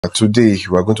Today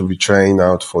we are going to be trying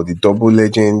out for the double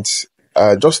legends.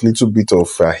 Just a little bit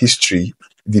of history.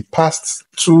 The past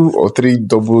 2 or 3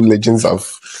 double legends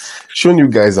I've shown you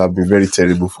guys have been very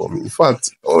terrible for me. In fact,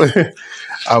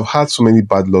 I've had so many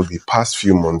bad luck the past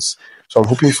few months. So I'm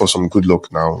hoping for some good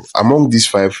luck now. Among these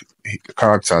 5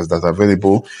 characters that are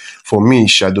available, for me,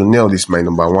 Shadow Nell is my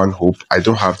number 1 hope. I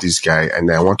don't have this guy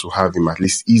and I want to have him at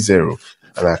least E0.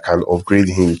 And I can upgrade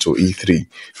him to E3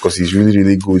 because he's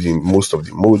really good in most of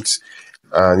the modes.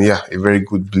 And yeah, a very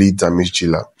good bleed damage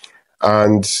dealer.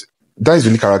 And that is the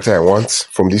only character I want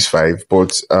from these 5.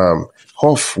 But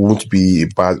Hoff won't be a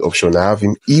bad option. I have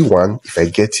him E1. If I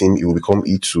get him, he will become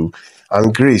E2.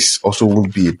 And Grace also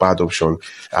won't be a bad option.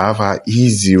 I have her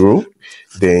E0.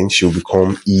 Then she'll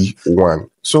become E1.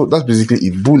 So that's basically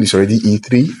it. Bull is already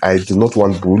E3. I do not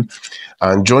want Bull.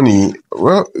 And Johnny,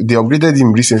 well, they upgraded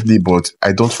him recently, but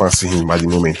I don't fancy him at the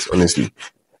moment, honestly.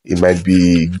 It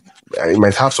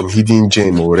might have some hidden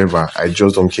gem or whatever. I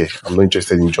just don't care. I'm not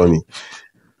interested in Johnny.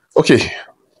 Okay,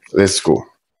 let's go.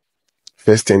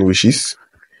 First 10 wishes.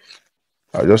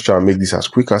 I'll just try and make this as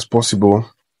quick as possible.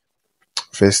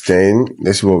 First 10.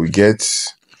 Let's see what we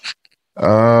get.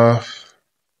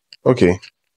 Okay.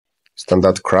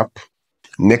 Standard crap.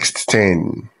 Next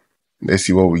 10. Let's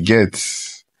see what we get.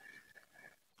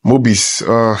 Mobis.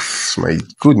 Oh, my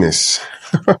goodness.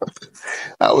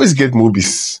 I always get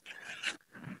Mobis.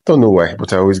 Don't know why,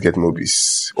 but I always get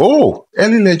Mobis. Oh,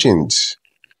 early legends.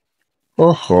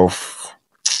 Oh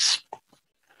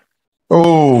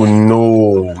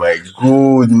no, my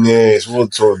goodness.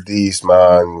 What's all this,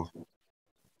 man?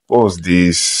 What's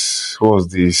this?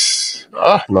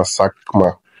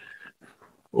 Nasakma.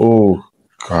 Oh,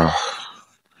 God.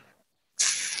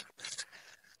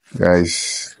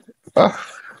 Guys.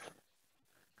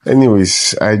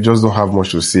 Anyways, I just don't have much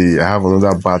to say. I have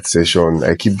another bad session.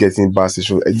 I keep getting bad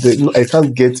session. I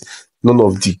can't get none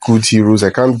of the good heroes. I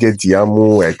can't get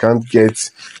Diamo. I can't get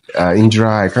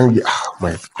Indra. I can't get... Oh,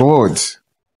 my God.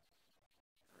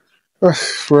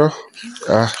 Well,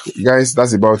 guys,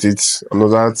 that's about it.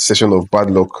 Another session of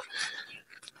bad luck.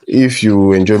 If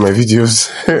you enjoy my videos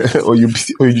or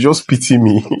you just pity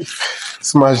me,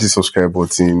 smash the subscribe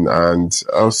button and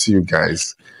I'll see you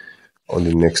guys on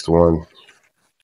the next one.